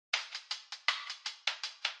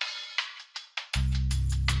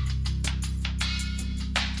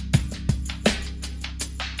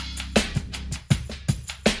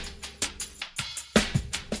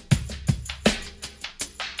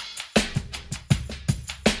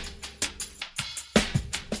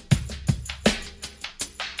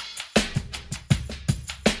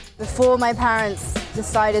Before my parents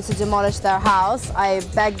decided to demolish their house, I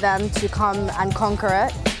begged them to come and conquer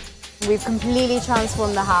it. We've completely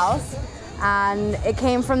transformed the house, and it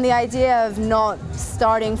came from the idea of not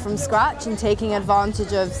starting from scratch and taking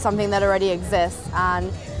advantage of something that already exists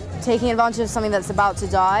and taking advantage of something that's about to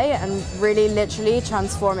die and really literally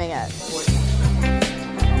transforming it.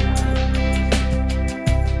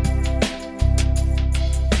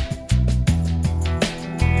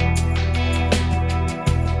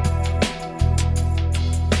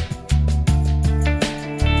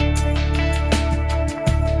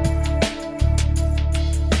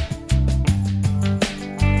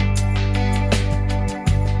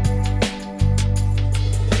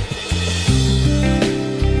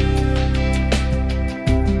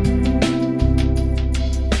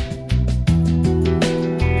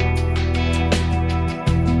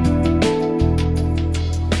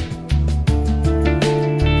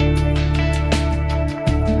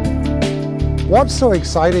 What's so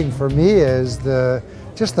exciting for me is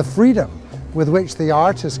just the freedom with which the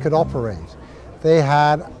artists could operate. They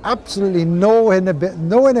had absolutely no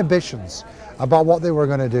inhibitions about what they were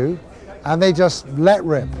going to do, and they just let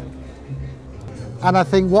rip. And I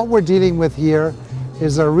think what we're dealing with here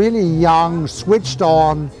is a really young, switched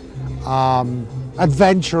on,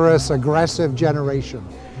 adventurous, aggressive generation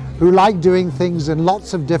who like doing things in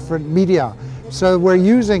lots of different media. So we're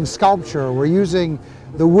using sculpture, we're using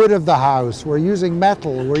the wood of the house, we're using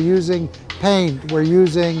metal, we're using paint, we're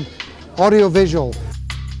using audiovisual.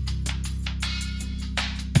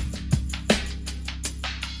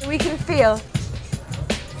 We can feel,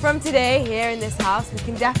 from today here in this house, we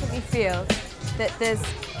can definitely feel that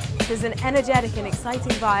there's an energetic and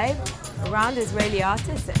exciting vibe around Israeli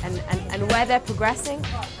artists and where they're progressing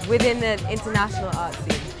within the international art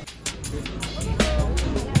scene.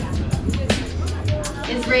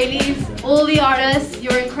 Israelis, all the artists,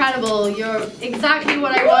 you're incredible. You're exactly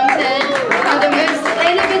what I wanted. You're the most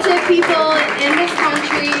innovative people in this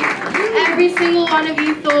country. Every single one of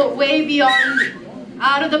you thought way beyond,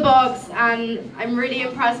 out of the box, and I'm really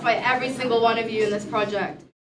impressed by every single one of you in this project.